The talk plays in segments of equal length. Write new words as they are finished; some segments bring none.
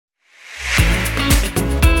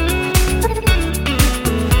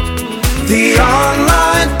the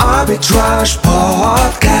Online Arbitrage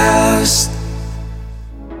Podcast.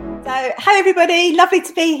 So, hey everybody, lovely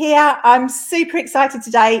to be here. I'm super excited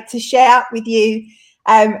today to share with you,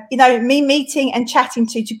 me meeting and chatting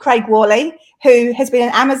to Craig Whalley, who has been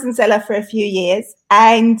an Amazon seller for a few years.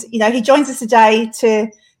 And, he joins us today to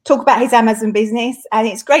talk about his Amazon business. And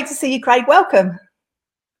it's great to see you, Craig. Welcome.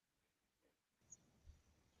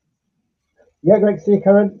 Yeah, great to see you,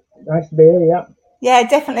 Karen. Nice to be here, yeah. Yeah,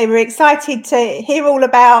 definitely. We're excited to hear all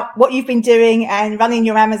about what you've been doing and running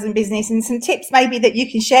your Amazon business and some tips maybe that you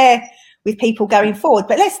can share with people going forward.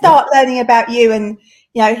 But let's start learning about you and,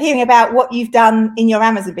 hearing about what you've done in your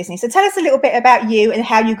Amazon business. So tell us a little bit about you and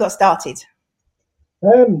how you got started.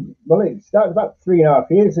 Well, it started about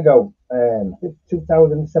 3.5 years ago,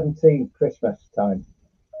 2017 Christmas time,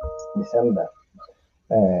 December.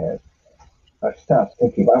 I started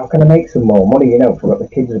thinking, well, how can I make some more money, for what the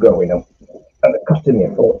kids are growing up? And it costed me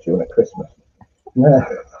a fortune at Christmas.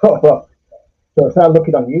 So I started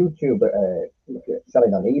looking on YouTube at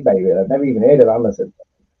selling on eBay. Really. I'd never even heard of Amazon.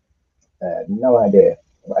 No idea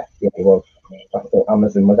what FBA was. I thought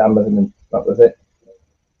Amazon was Amazon and that was it.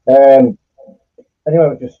 Anyway, I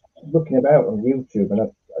was just looking about on YouTube and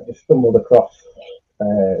I just stumbled across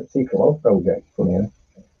Secret Wealth Project, funny enough.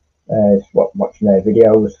 Just watching their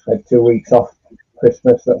videos. I had 2 weeks off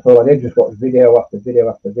Christmas. That's all I did, just watch video after video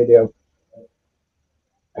after video.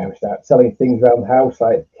 And we started selling things around the house,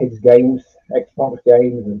 like kids' games, Xbox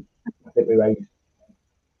games, and I think we raised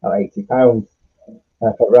about £80. And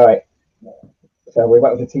I thought, right. So we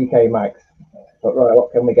went to TK Maxx. I thought, right,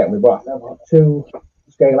 what can we get? We bought 2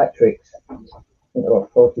 Scale Electrics,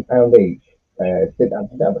 about £40 each.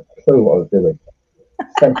 Didn't have a clue what I was doing.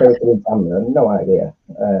 Sent everything in family, no idea.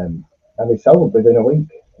 And we sold within a week.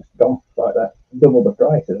 Just gone like that, double the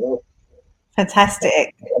price as well.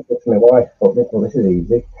 Fantastic. I said to my wife, thought, well, this is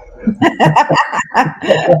easy.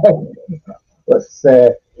 Let's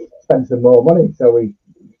spend some more money. So we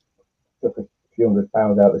took a few £100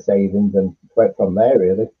 out of the savings and went from there,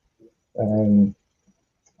 really.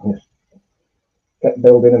 Just kept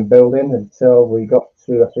building and building until we got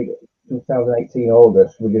to, I think, 2018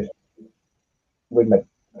 August. We made,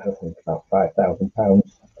 I think, about £5,000.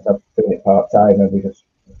 I was doing it part time, and we just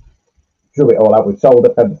drew it all out. We sold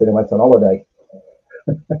up everything and went on holiday.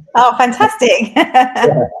 Oh, fantastic!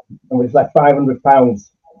 Yeah. And we just left £500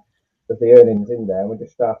 of the earnings in there, and we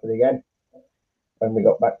just started again when we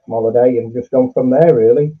got back from holiday, and just gone from there,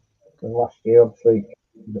 really. And last year, obviously,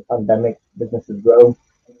 the pandemic, business has grown.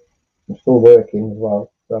 I'm still working as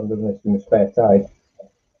well, so I'm doing this in my spare time,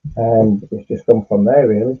 and it's just gone from there,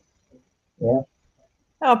 really. Yeah.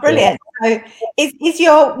 Oh, brilliant! So,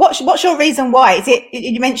 what's your reason why? Is it,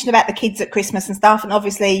 you mentioned about the kids at Christmas and stuff, and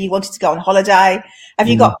obviously you wanted to go on holiday. Have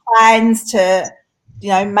you got plans to,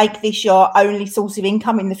 make this your only source of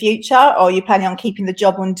income in the future, or are you planning on keeping the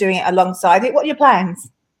job and doing it alongside it? What are your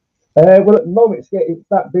plans? Well, at the moment it's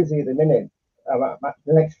that busy at the minute. The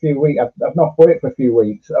next few weeks, I've not worked for a few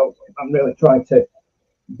weeks, so I'm really trying to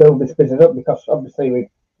build this business up, because obviously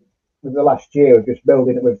with the last year of just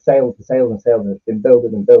building it with sales and sales and sales, and it's been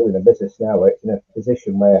building and building a business now where it's in a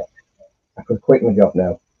position where I could quit my job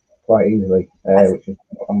now quite easily, which is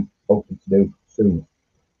what I'm hoping to do soon.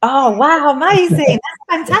 Oh, wow, amazing.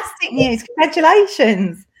 That's fantastic news.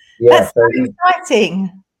 Congratulations. Yeah, that's so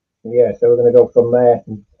exciting. Yeah, so we're going to go from there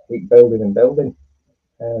and keep building and building.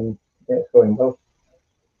 Yeah, it's going well.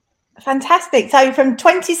 Fantastic. So from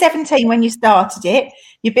 2017, when you started it,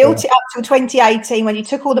 you built it up till 2018 when you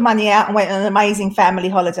took all the money out and went on an amazing family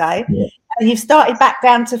holiday. Yeah. And you've started back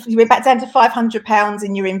down to £500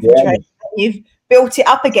 in your inventory. Yeah. You've built it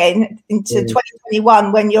up again into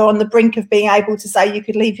 2021 when you're on the brink of being able to say you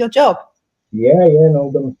could leave your job. Yeah, and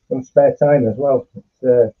all them spare time as well.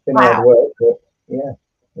 It's been hard work, but yeah.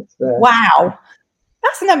 Wow.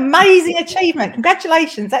 That's an amazing achievement.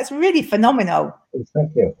 Congratulations. That's really phenomenal.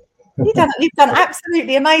 Thank you. You've done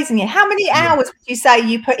absolutely amazingly. How many hours would you say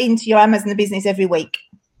you put into your Amazon business every week?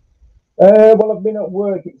 Well, I've been at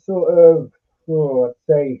work. It's sort of, I'd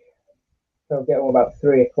say, I'll get home about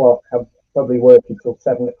 3 o'clock. I'm probably working till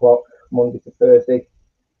 7 o'clock, Monday to Thursday.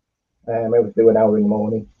 I always do an hour in the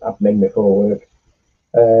morning, admin before work.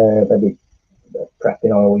 Maybe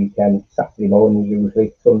prepping on a weekend, Saturday mornings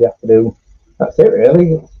usually, Sunday afternoon. That's it,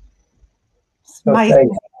 really. I'd say,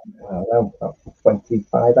 about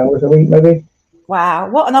 25 hours a week, maybe. Wow,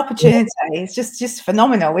 what an opportunity. It's just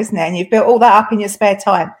phenomenal, isn't it? And you've built all that up in your spare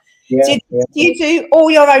time. Yeah, do you do all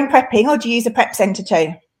your own prepping, or do you use a prep centre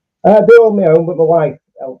too? I do all my own, but my wife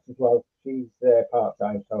helps as well. She's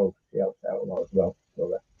part-time, so she helps out a lot as well. So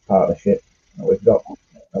the partnership that we've got,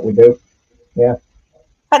 that we do. Yeah.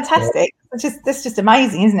 Fantastic. That's just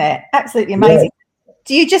amazing, isn't it? Absolutely amazing. Yeah.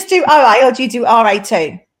 Do you just do OA or do you do RA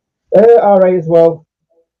too? RA as well.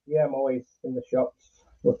 Yeah, I'm always in the shops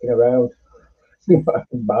looking around, see what I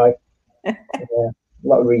can buy. A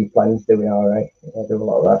lot of replans doing RA. I do a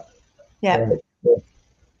lot of that. Yeah. You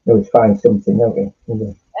always find something, don't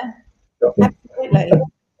you? Yeah.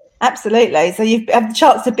 Absolutely. So you've had the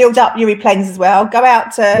chance to build up your replens as well. Go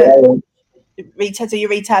out to retail, do your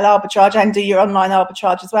retail arbitrage and do your online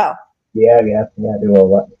arbitrage as well. Yeah, I do all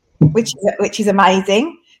that. Which is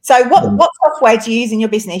amazing. So what software do you use in your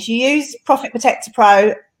business? You use Profit Protector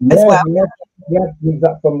Pro as well? Yeah, use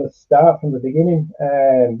that from the start, from the beginning.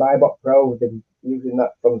 Buybot Pro, we've been using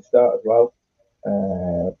that from the start as well.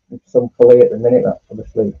 Some Whalley at the minute, that's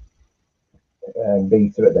obviously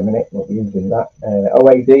beta at the minute, we'll be using that.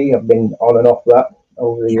 OAD, I've been on and off that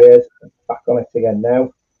over the years. Back on it again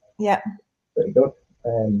now. Yeah. Pretty good.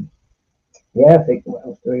 I think what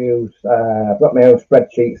else do I use? I've got my own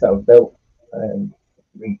spreadsheets that I've built,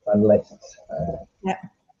 replan lists,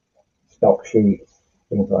 stock sheets,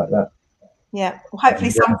 things like that. Yeah, well, hopefully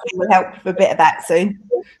something will help with a bit of that soon.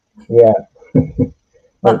 Yeah.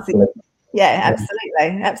 Yeah,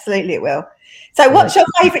 absolutely it will. So what's your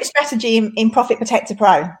favourite strategy in Profit Protector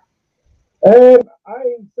Pro?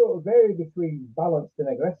 I sort of vary between balanced and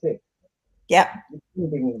aggressive. Yeah.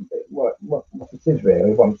 Depending what it is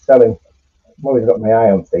really, what I'm selling. I've always got my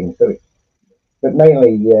eye on things, but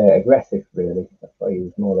mainly aggressive really. That's what I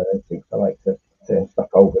use more than anything. I like to turn stock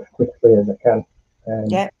over as quickly as I can.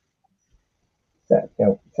 Set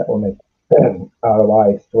all my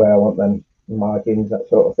ROIs to where I want them, margins, that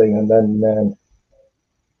sort of thing, and then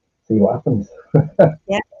see what happens.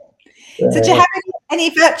 Yeah. So do you have any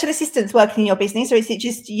virtual assistants working in your business, or is it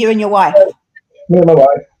just you and your wife? Me and my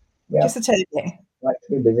wife. Yeah. Just the two of you. Like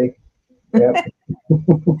to be busy. Yeah.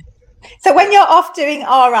 So when you're off doing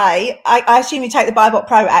RA, I assume you take the Buybot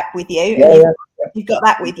Pro app with you. Yeah. You've got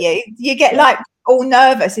that with you. You get like all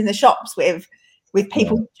nervous in the shops with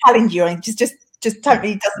people challenge you, and just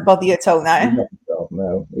totally doesn't bother you at all, no?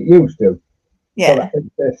 No, it used to. Yeah. So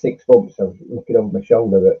the 6 months I was looking over my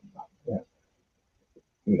shoulder, but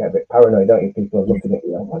you get a bit paranoid, don't you? People are looking at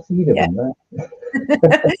you like, what's he doing there?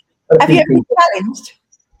 Have you ever been challenged?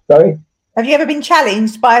 Sorry? Have you ever been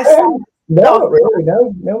challenged by a no, not really.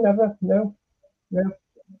 No, never. No. I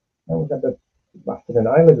was ever laughing an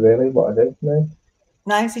island, really, what I do.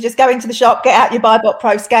 No, so just go into the shop, get out your Buybot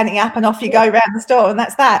Pro scanning app, and off you go around the store, and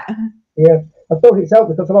that's that. Yeah, I thought it's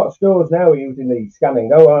helped because a lot of stores now are using the scan and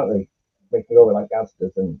go, aren't they? They can go with like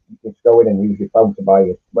Asda's and you can just go in and use your phone to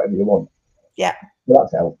buy whatever you want. Yeah. Well,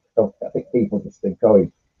 that's helped. So I think people just enjoy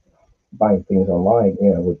buying things online,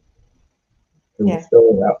 with the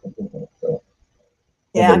stores out. So,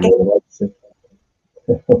 yeah, I guess.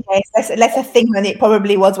 It's less a thing than it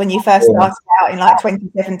probably was when you first started out in like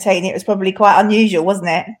 2017. It was probably quite unusual, wasn't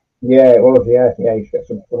it? Yeah, it was. Yeah, you get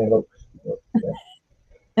some funny looks.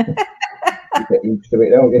 You get used to it,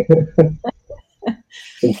 don't you?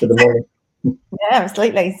 Into the money. Yeah,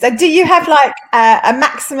 absolutely. So do you have like a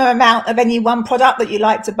maximum amount of any one product that you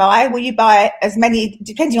like to buy? Will you buy as many,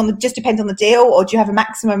 depends on the deal, or do you have a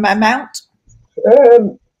maximum amount?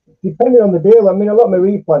 Depending on the deal. I mean, a lot of my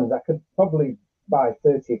replans, I could probably buy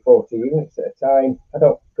 30 or 40 units at a time. I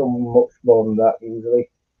don't go much more than that usually.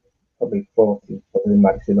 Probably 40 is probably the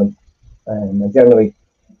maximum. I generally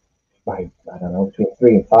buy, I don't know, between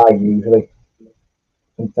 3 and 5 usually.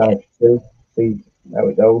 Sometimes 2. See how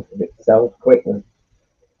it goes. If it sells quick, there's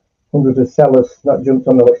hundreds of sellers not jumped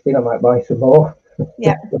on the listing, I might buy some more.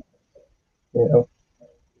 Yeah.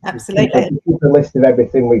 Absolutely. Keep a list of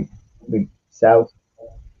everything we sell.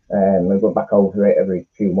 We go back over it every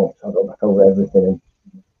few months. I'll go back over everything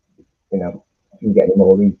and, if you get any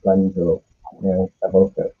more replans or, have a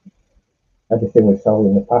look at everything we've sold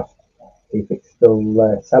in the past, see if it's still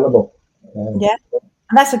sellable. Yeah.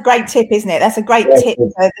 And that's a great tip, isn't it? That's a great tip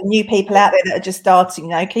for the new people out there that are just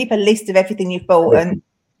starting. Keep a list of everything you've bought and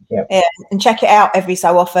check it out every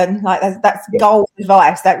so often. Like that's gold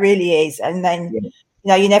advice. That really is. And then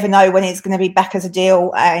you never know when it's going to be back as a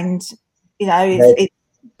deal, and it's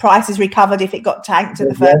price is recovered if it got tanked at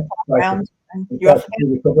the first round. And you're off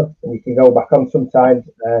again. Recover, and you can go back on sometimes,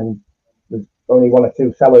 and there's only 1 or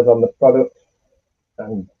 2 sellers on the product,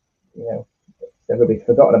 and everybody's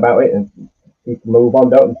forgotten about it and. People move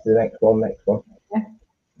on, don't they, to the next one. Yeah.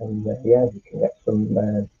 And you can get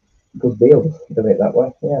some good deals doing it that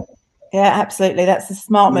way. Yeah, absolutely. That's a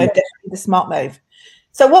smart move, definitely the smart move.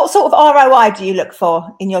 So what sort of ROI do you look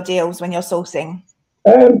for in your deals when you're sourcing?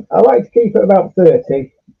 I like to keep it about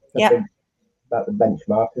 30. Yeah. About the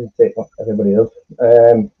benchmark, isn't it? What everybody does.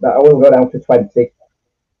 But I will go down to 20.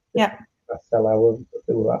 Yeah. I sell hours,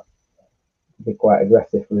 do that. Be quite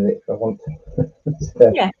aggressive with it if I want to.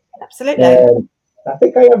 So, Yeah, absolutely. I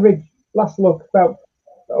think I averaged, last look, about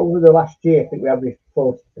over the last year, I think we averaged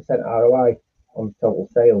 40% ROI on total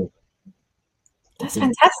sales. That's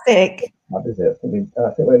fantastic. That is it.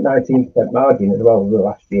 I think we're at 19% margin as well over the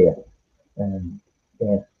last year.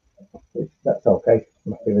 Yeah, that's okay.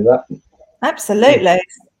 I'm happy with that. Absolutely.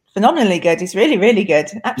 It's phenomenally good. It's really, really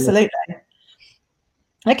good. Absolutely. Yeah.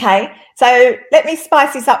 Okay. So let me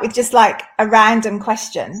spice this up with just like a random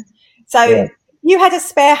question. So you had a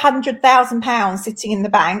spare £100,000 sitting in the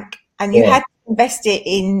bank and you had to invest it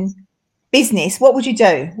in business. What would you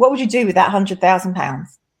do? What would you do with that £100,000?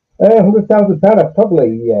 £100,000, I'd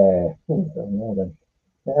probably,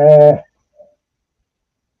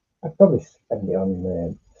 I'd probably spend it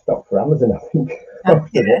on stock for Amazon, I think.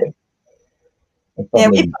 Probably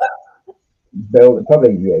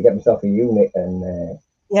get myself a unit and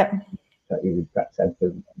you would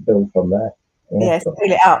to build from there. Scale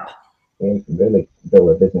it up. Yeah, you can really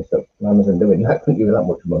build a business up on Amazon doing that, couldn't you, with that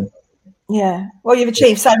much money? Yeah. Well, you've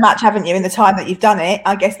achieved so much, haven't you, in the time that you've done it?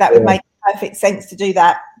 I guess that would make perfect sense to do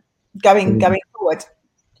that going forward.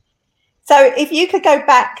 So if you could go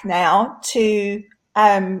back now to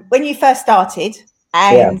when you first started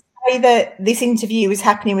and say that this interview was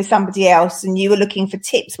happening with somebody else and you were looking for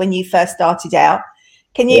tips when you first started out,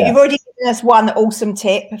 you've already given us one awesome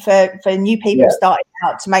tip for new people starting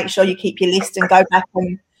out to make sure you keep your list and go back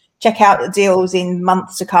and check out the deals in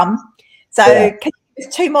months to come. So can you give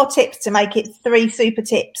us 2 more tips to make it 3 super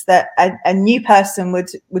tips that a new person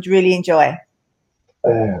would really enjoy?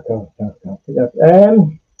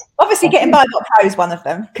 Obviously, getting BuyBot Pro is one of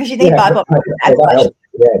them because you need BuyBot Pro.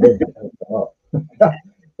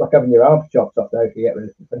 Like having your arms chopped off now if you get rid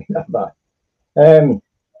of something like that.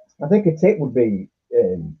 I think a tip would be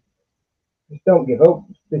just don't give up.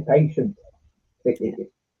 Just be patient.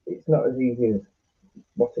 It's not as easy as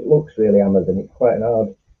what it looks, really, Amazon. It's quite an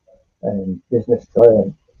hard business to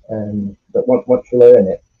learn. But once you learn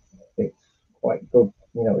it, it's quite good.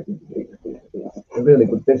 You know, it's a really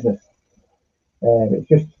good business. It's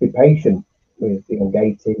just to be patient with the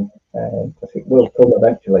gating, because it will come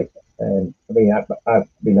eventually. I mean, I've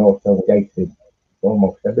been auto-gated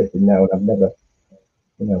almost everything now, and I've never,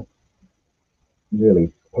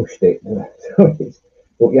 really pushed it.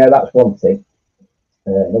 But yeah, that's one tip.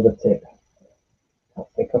 Another tip, I'll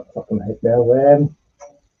pick up the top of my head now.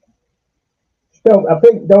 Don't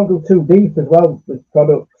go too deep as well with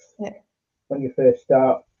products when you first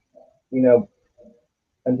start,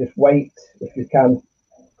 and just wait if you can,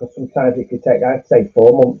 because sometimes it could take, I'd say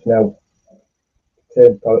 4 months now to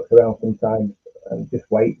turn products around sometimes, and just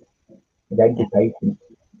wait. Again, be patient,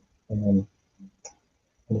 and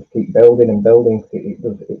just keep building and building.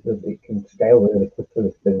 It can scale really quickly,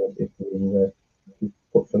 this business, if you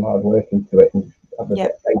put some hard work into it and have a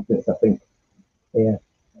bit of patience, I think.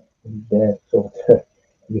 And sort of,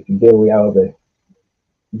 you can deal with all the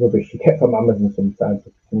rubbish you get from Amazon sometimes.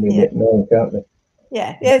 It can be a bit annoying, can't they?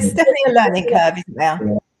 Yeah, it's definitely a learning curve, isn't there?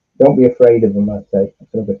 Yeah. Don't be afraid of them, I'd say.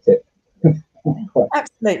 That's another tip.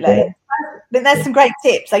 Absolutely. But there's some great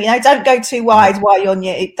tips. So, don't go too wide while you're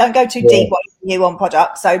new. Don't go too deep while you're new on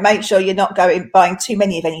products. So make sure you're not buying too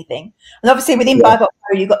many of anything. And obviously within BuyBot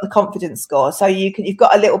Pro, you've got the confidence score. So you've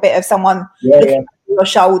got a little bit of someone looking over your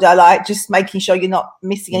shoulder, like just making sure you're not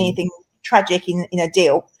missing anything tragic in a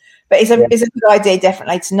deal. But it's a good idea,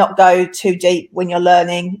 definitely, to not go too deep when you're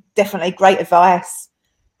learning. Definitely great advice.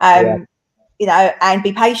 And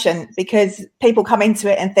be patient, because people come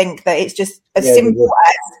into it and think that it's just as simple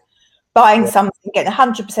as buying something, getting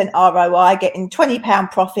 100% ROI, getting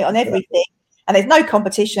 £20 profit on everything, and there's no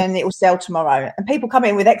competition, it will sell tomorrow. And people come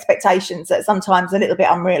in with expectations that sometimes are a little bit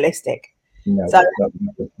unrealistic. No, so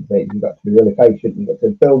you've got to be really patient. You've got to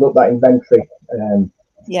build up that inventory,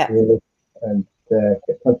 really, and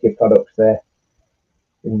get plenty of products there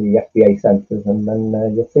in the FBA centres, and then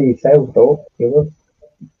you'll see your sales go up. You will,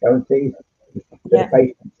 guaranteed.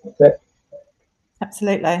 Patience. That's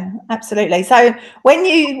it. Absolutely. So when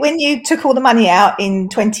you took all the money out in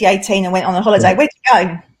 2018 and went on a holiday, where'd you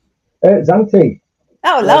go? Zante.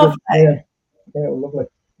 Oh, lovely. Yeah, it was lovely.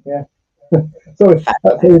 Yeah. So that's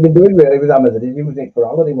what we've been doing really with Amazon, is using it for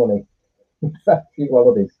holiday money. A few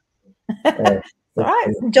holidays. All right,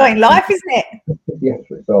 it's enjoying life, isn't it? Yeah, that's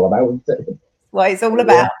what it's all about, isn't it? What it's all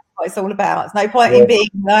about. What it's all about. There's no point in being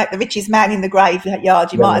like the richest man in the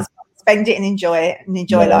graveyard. You might as well spend it and enjoy it and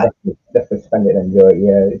enjoy life. Definitely spend it and enjoy it.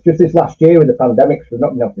 Yeah, it's just this last year with the pandemics, we've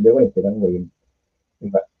not been able to do anything, haven't we?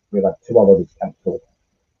 We've had 2 holidays cancelled.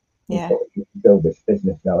 Yeah. We build this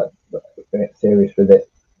business now. Let's get serious with it.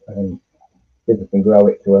 see if I can grow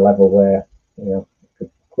it to a level where, you know, I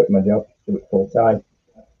could quit my job, do it full time.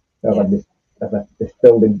 So I've had this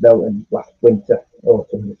building built in last winter,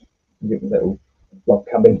 autumn, this little log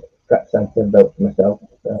cabin prep centre built for myself.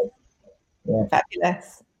 So, yeah.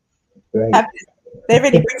 Fabulous. Great. Fabulous. They're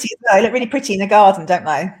really pretty. They look really pretty in the garden, don't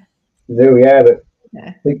they? Do, yeah, but Yeah.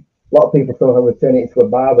 I think a lot of people thought I would turn it into a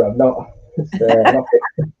bar, but I've not.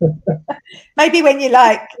 Maybe when you're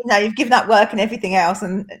like, you know, you've given up work and everything else,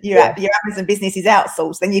 and your Amazon business is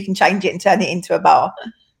outsourced, then you can change it and turn it into a bar.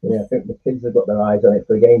 Yeah, I think the kids have got their eyes on it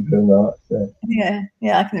for a game room, though. So. Yeah,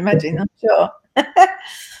 I can imagine. I'm sure.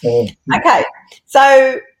 Okay,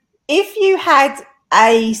 so if you had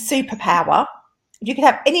a superpower, if you could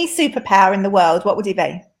have any superpower in the world, what would it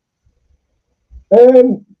be?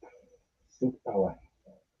 Superpower.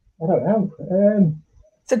 I don't know.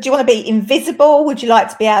 So do you want to be invisible? Would you like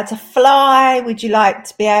to be able to fly? Would you like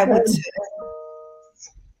to be able to...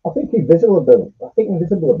 I think invisible. I think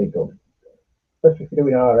invisible would be good, especially if you're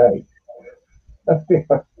doing RA. That'd be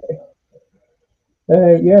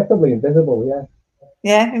okay. Yeah, probably invisible. Yeah.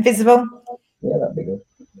 Yeah, invisible. Yeah, that'd be good.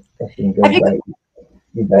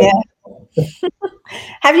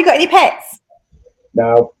 Have you got any pets?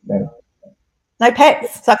 No. No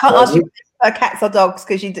pets. So I can't ask you for cats or dogs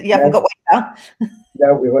because you haven't got one now.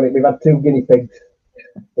 No, we've had 2 guinea pigs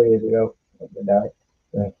 3 years ago. They died.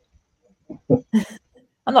 Yeah.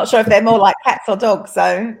 I'm not sure if they're more like cats or dogs,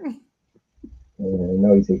 so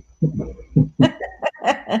noisy.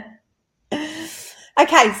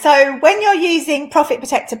 Okay, so when you're using Profit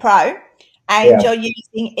Protector Pro and you're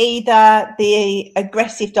using either the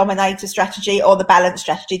aggressive dominator strategy or the balance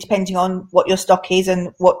strategy, depending on what your stock is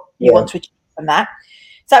and what you want to achieve from that.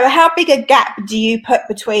 So how big a gap do you put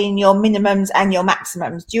between your minimums and your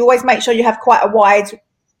maximums? Do you always make sure you have quite a wide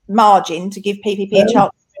margin to give PPP a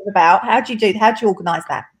chance to move about? How do you organise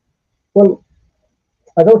that? Well,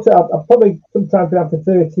 I go to, I'll probably sometimes down to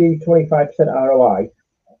 30-25% ROI.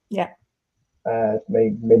 Yeah. As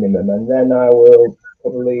my minimum, and then I will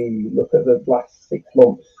probably look at the last 6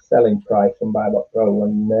 months selling price on Buy.Pro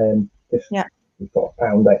and then just put a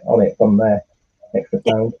pound on it from there, extra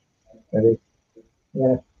pound, maybe.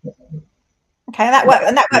 Yeah. Okay, and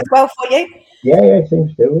that works well for you. Yeah, it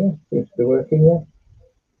seems to. Yeah, seems to be working. Yeah.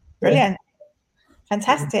 Brilliant,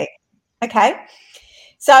 fantastic. Okay,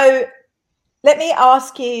 so let me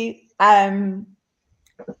ask you,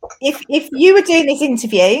 if you were doing this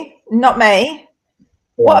interview, not me,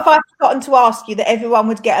 what have I forgotten to ask you that everyone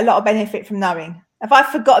would get a lot of benefit from knowing? Have I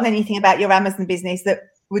forgotten anything about your Amazon business that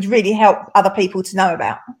would really help other people to know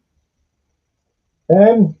about?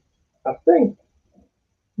 I think,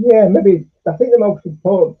 maybe. I think the most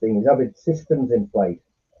important thing is having systems in place.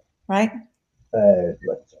 Right.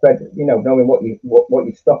 Like spread, knowing what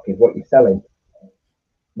your stock is, what you're selling,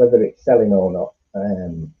 whether it's selling or not.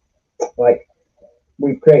 Like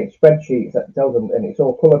we've created spreadsheets that tell them, and it's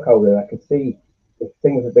all color coded. I can see if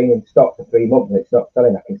things have been in stock for 3 months and it's not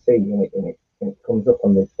selling. I can see, and it comes up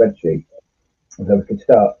on this spreadsheet, and so we can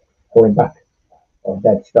start going back on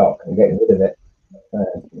dead stock and getting rid of it.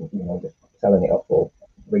 Just selling it off or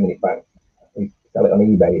bringing it back. We sell it on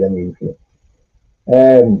eBay then usually.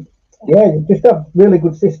 Just have really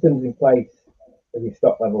good systems in place with your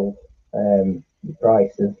stock levels, your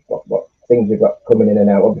prices, what things you've got coming in and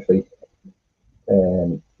out. Obviously,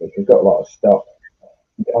 if you've got a lot of stock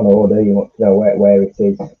on order, you want to know where it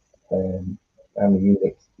is, how many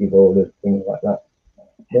units you've ordered, things like that.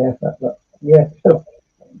 That's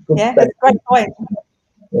a great point.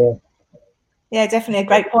 Yeah. Yeah, definitely a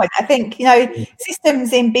great point. I think,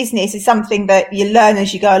 systems in business is something that you learn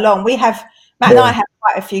as you go along. Matt and I have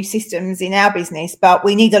quite a few systems in our business, but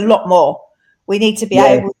we need a lot more. We need to be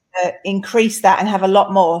able to increase that and have a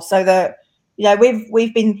lot more so that,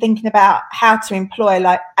 we've been thinking about how to employ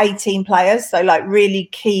like 18 players. So like really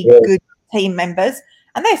key, good team members,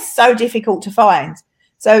 and they're so difficult to find.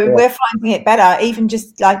 So we're finding it better, even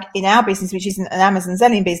just like in our business, which isn't an Amazon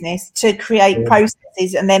selling business, to create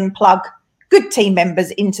processes and then plug good team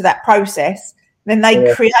members into that process. Then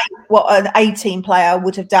they create what an 18 player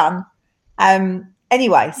would have done.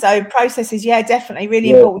 Anyway, so processes, definitely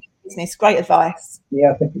really important in business. Great advice.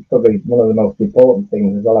 Yeah, I think it's probably one of the most important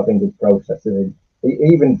things as well, having good processes.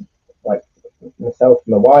 Even like myself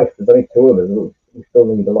and my wife, there's only 2 of us. We still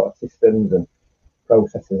need a lot of systems and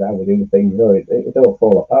processes, how we do things. It all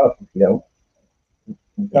fall apart if you don't.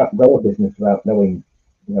 You can't grow a business without knowing,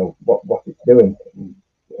 what it's doing.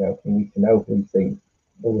 You need to know these things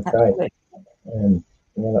all the time.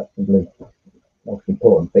 That's probably the most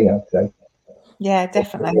important thing, I'd say. Yeah,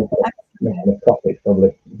 definitely. Making a profit is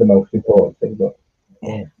probably the most important thing. But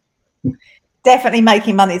Definitely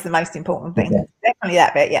making money is the most important thing. Yeah. Definitely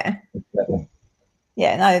that bit, yeah. Exactly.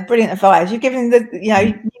 Yeah, no, brilliant advice. You've given the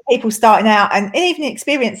new people starting out and even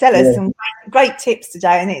experienced sellers some great tips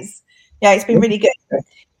today, and it's been really good.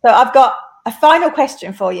 So I've got a final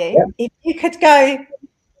question for you. Yeah. If you could go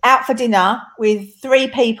out for dinner with 3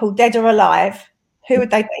 people, dead or alive, who would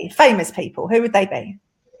they be? Famous people, who would they be?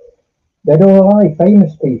 Dead or alive,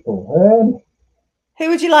 famous people. Who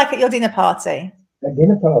would you like at your dinner party? A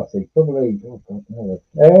dinner party, probably. Oh God, no.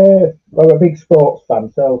 Well, I'm a big sports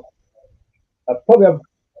fan, so I'd probably have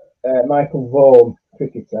Michael Vaughan,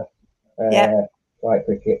 cricketer. Like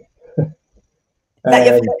cricket. Is that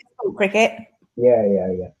your favourite sport, cricket? Yeah,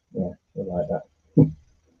 I like that.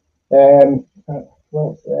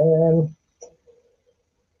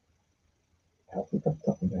 I think off the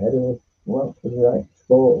top of my head, what else was like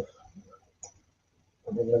sports?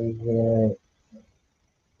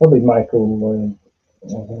 Probably Michael.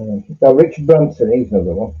 Richard Branson, he's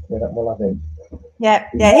another one. Yeah, that one I think. Yeah,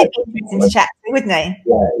 he'd be interesting to chat to, wouldn't he?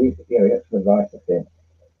 Yeah, he had some advice, I think.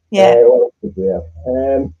 Yeah. What else did we have?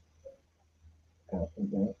 Can't think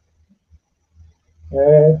now.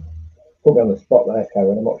 Put me on the spot there,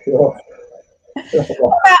 Karen. I'm not sure.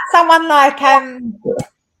 What about someone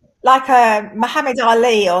like a Muhammad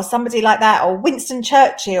Ali or somebody like that, or Winston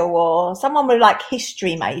Churchill, or someone with like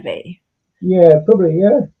history, maybe? Yeah, probably.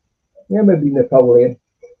 Yeah, maybe Napoleon.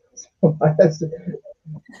 See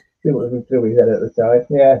what was through his head at the time.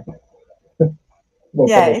 Yeah.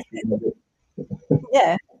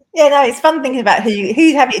 No, it's fun thinking about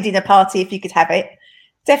who'd have at your dinner party if you could have it.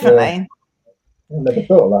 Definitely. I never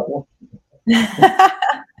thought of that one.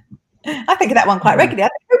 I think of that one quite regularly. I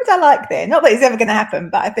think, who would I like there? Not that it's ever going to happen,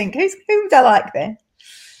 but I think who would I like there?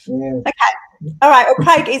 Yeah. Okay. All right. Well,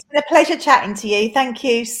 Craig, it's been a pleasure chatting to you. Thank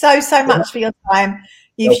you so much for your time.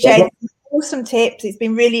 You've shared awesome tips. It's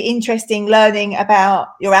been really interesting learning about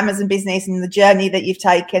your Amazon business and the journey that you've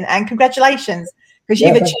taken. And congratulations, because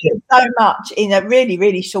you've achieved so much in a really,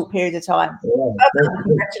 really short period of time.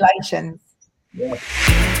 Congratulations. Yeah.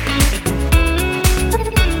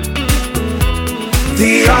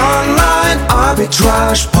 The Online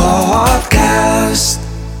Arbitrage Podcast.